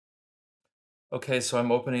Okay, so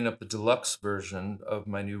I'm opening up the deluxe version of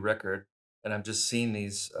my new record, and I'm just seeing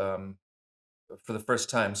these for the first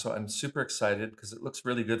time. So I'm super excited because it looks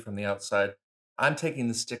really good from the outside. I'm taking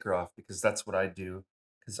the sticker off because that's what I do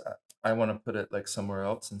because I want to put it like somewhere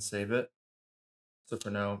else and save it. So for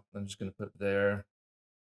now, I'm just going to put it there.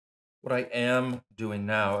 What I am doing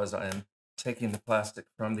now is I am taking the plastic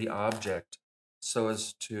from the object so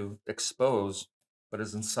as to expose what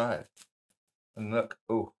is inside. And look,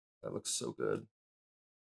 oh, that looks so good.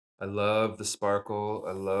 I love the sparkle.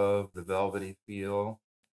 I love the velvety feel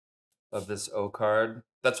of this O card.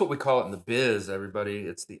 That's what we call it in the biz, everybody.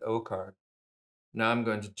 It's the O card. Now I'm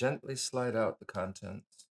going to gently slide out the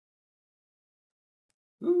contents.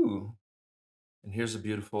 Ooh, and here's a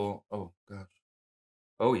beautiful, oh gosh.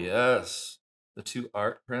 Oh yes, the two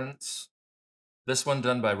art prints. This one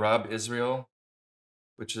done by Rob Israel,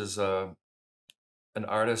 which is an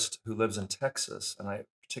artist who lives in Texas, and I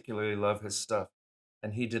particularly love his stuff.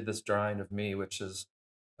 And he did this drawing of me, which is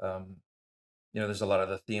um, there's a lot of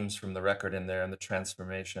the themes from the record in there and the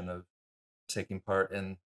transformation of taking part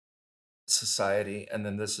in society. And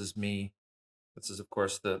then this is me. This is, of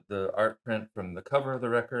course, the art print from the cover of the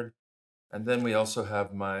record. And then we also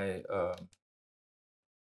have my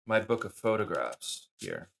book of photographs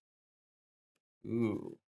here.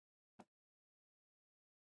 Ooh,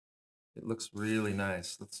 it looks really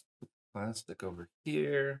nice. Let's put plastic over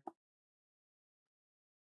here.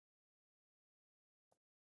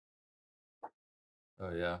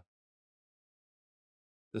 Oh yeah,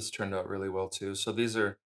 this turned out really well too. So these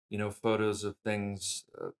are, photos of things,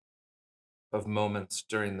 of moments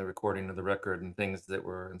during the recording of the record and things that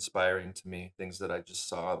were inspiring to me, things that I just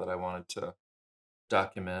saw that I wanted to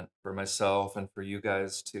document for myself and for you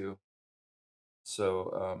guys too.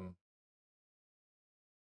 So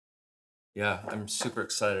yeah, I'm super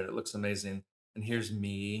excited. It looks amazing. And here's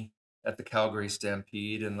me at the Calgary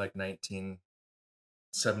Stampede in like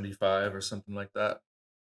 1975 or something like that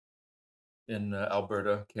in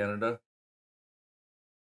Alberta, Canada.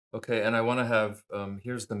 Okay, and I want to have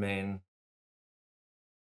here's the main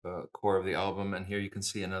core of the album, and here you can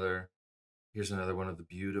see another. Here's another one of the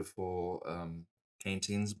beautiful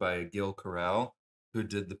paintings by Gil Corral, who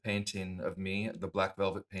did the painting of me, the black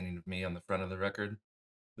velvet painting of me on the front of the record.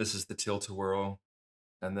 This is the Tilt-A-Whirl.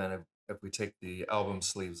 And then if we take the album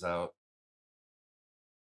sleeves out,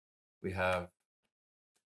 we have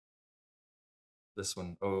this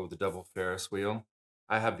one, oh, the double Ferris wheel.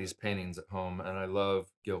 I have these paintings at home, and I love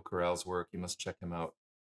Gil Corral's work. You must check him out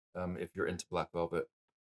if you're into black velvet,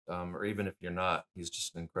 or even if you're not. He's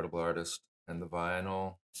just an incredible artist. And the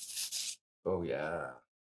vinyl, oh yeah,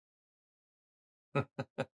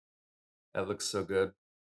 that looks so good.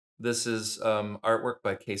 This is artwork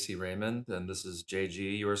by Casey Raymond, and this is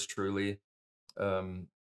JG, yours truly. Um,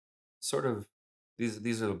 sort of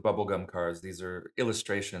these are bubblegum cards. These are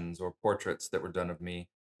illustrations or portraits that were done of me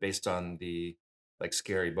based on the like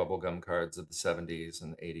scary bubblegum cards of the 70s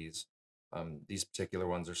and 80s. These particular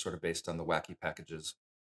ones are sort of based on the wacky packages,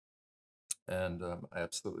 and I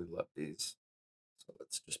absolutely love these. So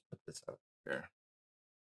let's just put this out here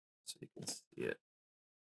so you can see it.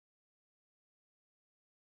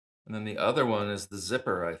 And then the other one is the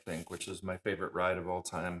zipper, I think, which is my favorite ride of all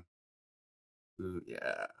time. Ooh,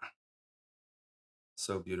 yeah.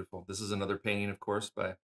 So beautiful. This is another painting, of course,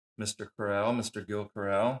 by Mr. Corral, Mr. Gil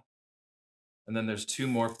Corral. And then there's two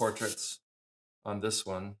more portraits on this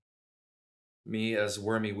one. Me as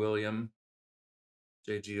Wormy William,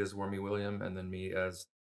 JG as Wormy William, and then me as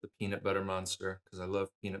the peanut butter monster, because I love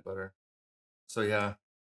peanut butter. So yeah,